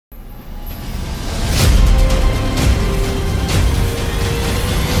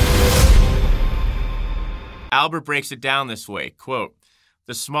Albert breaks it down this way, quote,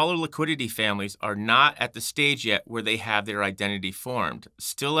 "The smaller liquidity families are not at the stage yet where they have their identity formed.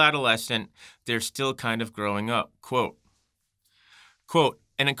 Still adolescent, they're still kind of growing up." Quote,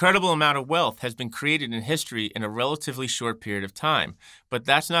 "An incredible amount of wealth has been created in history in a relatively short period of time, but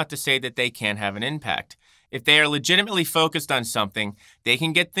that's not to say that they can't have an impact. If they are legitimately focused on something, they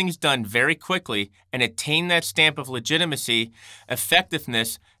can get things done very quickly and attain that stamp of legitimacy,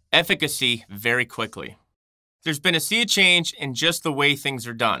 effectiveness, efficacy very quickly. There's been a sea change in just the way things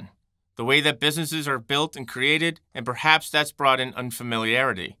are done, the way that businesses are built and created, and perhaps that's brought in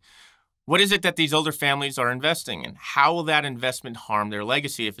unfamiliarity. What is it that these older families are investing in? How will that investment harm their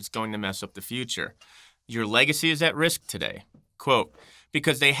legacy if it's going to mess up the future? Your legacy is at risk today." Quote,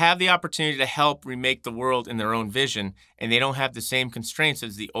 "Because they have the opportunity to help remake the world in their own vision, and they don't have the same constraints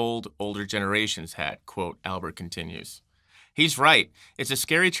as the older generations had," quote, Albert continues. He's right. It's a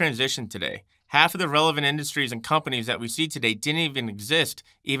scary transition today. Half of the relevant industries and companies that we see today didn't even exist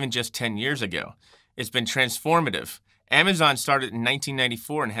even just 10 years ago. It's been transformative. Amazon started in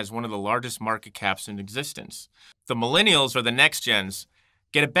 1994 and has one of the largest market caps in existence. The millennials, or the next gens,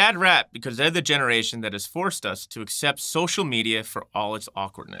 get a bad rap because they're the generation that has forced us to accept social media for all its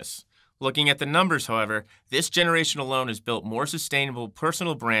awkwardness. Looking at the numbers, however, this generation alone has built more sustainable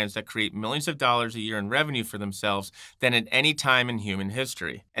personal brands that create millions of dollars a year in revenue for themselves than at any time in human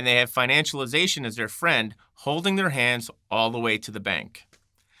history. And they have financialization as their friend, holding their hands all the way to the bank.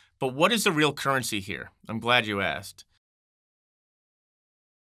 But what is the real currency here? I'm glad you asked.